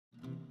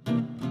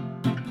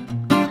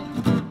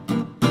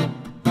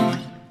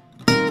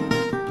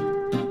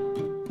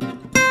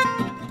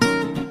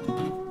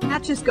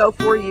matches go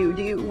for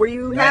you? Were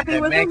you happy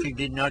with them? The matches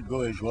did not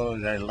go as well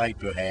as I'd like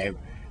to have,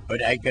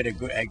 but I got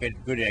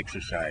good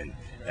exercise.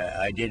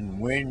 I didn't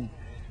win,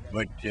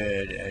 but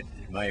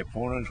my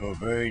opponents were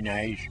very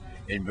nice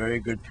and very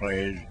good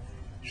players,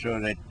 so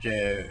that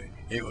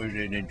it was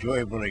an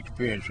enjoyable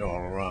experience all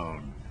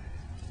around.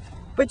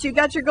 But you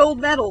got your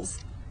gold medals.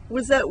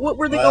 What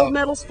were the gold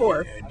medals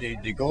for?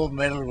 The gold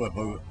medal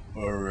were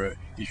for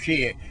you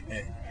see,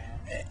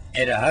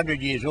 at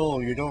 100 years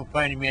old, you don't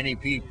find many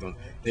people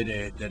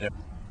that are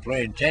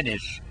playing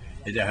tennis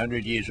at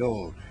 100 years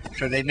old.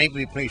 So they make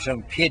me play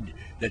some kid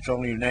that's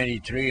only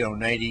 93 or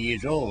 90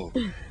 years old.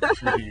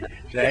 So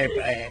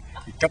a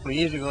couple of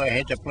years ago, I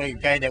had to play a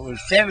guy that was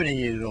 70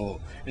 years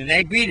old, and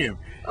I beat him.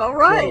 All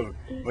right.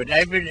 So, but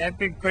I've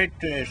been quite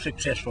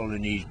successful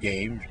in these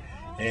games,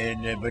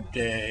 and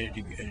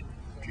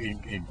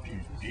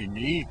in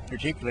these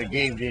particular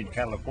games in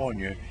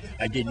California,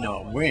 I did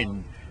not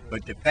win.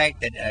 But the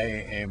fact that I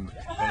am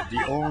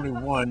the only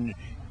one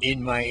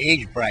in my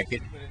age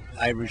bracket,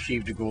 I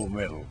received a gold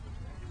medal.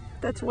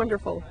 That's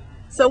wonderful.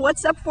 So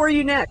what's up for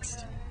you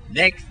next?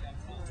 Next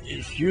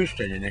is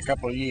Houston in a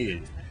couple of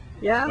years.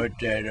 Yeah.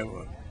 But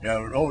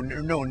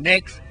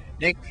next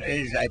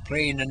is I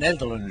play in the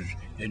Netherlands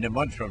in a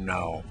month from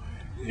now,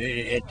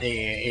 at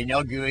the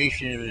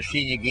inauguration of the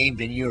senior games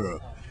in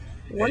Europe.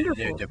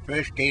 Wonderful. The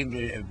first games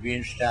are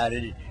being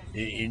started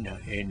in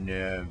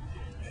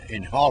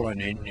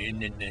Holland,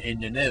 in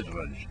the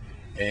Netherlands,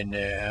 and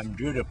I'm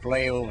due to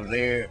play over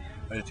there.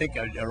 I think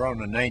around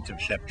the 9th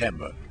of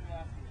September.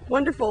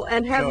 Wonderful.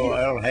 And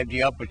I'll have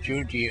the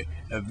opportunity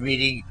of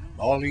meeting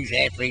all these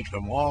athletes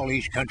from all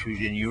these countries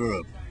in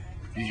Europe.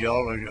 These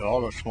are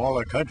all the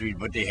smaller countries,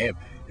 but they have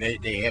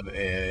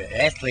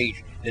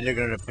athletes that are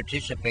going to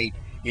participate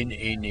in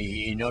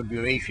the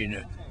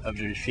inauguration of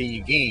the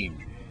senior games.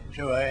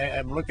 So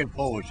I'm looking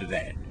forward to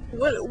that.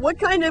 What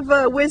kind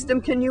of wisdom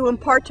can you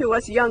impart to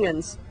us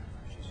young'uns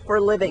for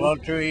a living? Well,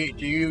 to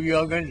you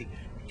young'uns,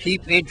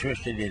 keep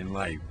interested in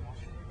life,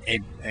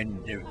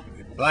 and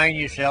find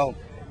yourself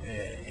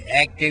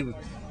active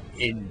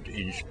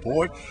in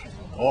sports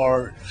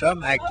or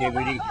some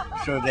activity,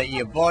 so that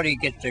your body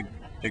gets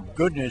the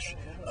goodness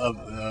of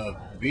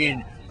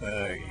being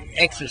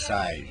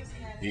exercised.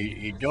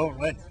 You don't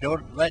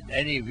let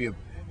any of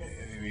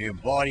your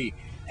body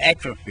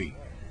atrophy.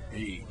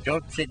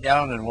 Don't sit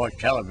down and watch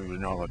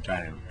television all the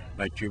time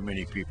like too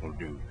many people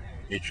do.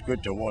 It's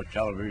good to watch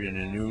television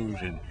and news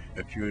and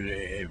a few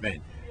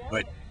events,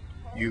 but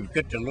you've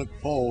got to look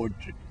forward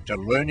to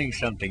learning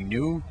something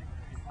new,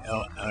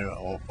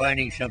 or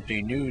finding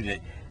something new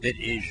that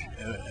is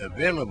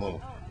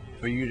available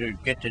for you to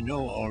get to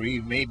know, or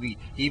maybe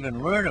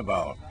even learn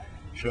about.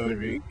 So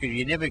because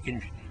you never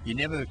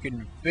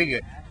can figure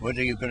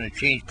whether you're going to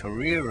change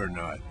career or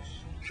not.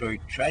 So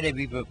try to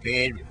be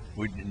prepared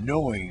with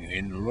knowing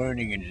and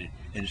learning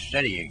and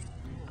studying.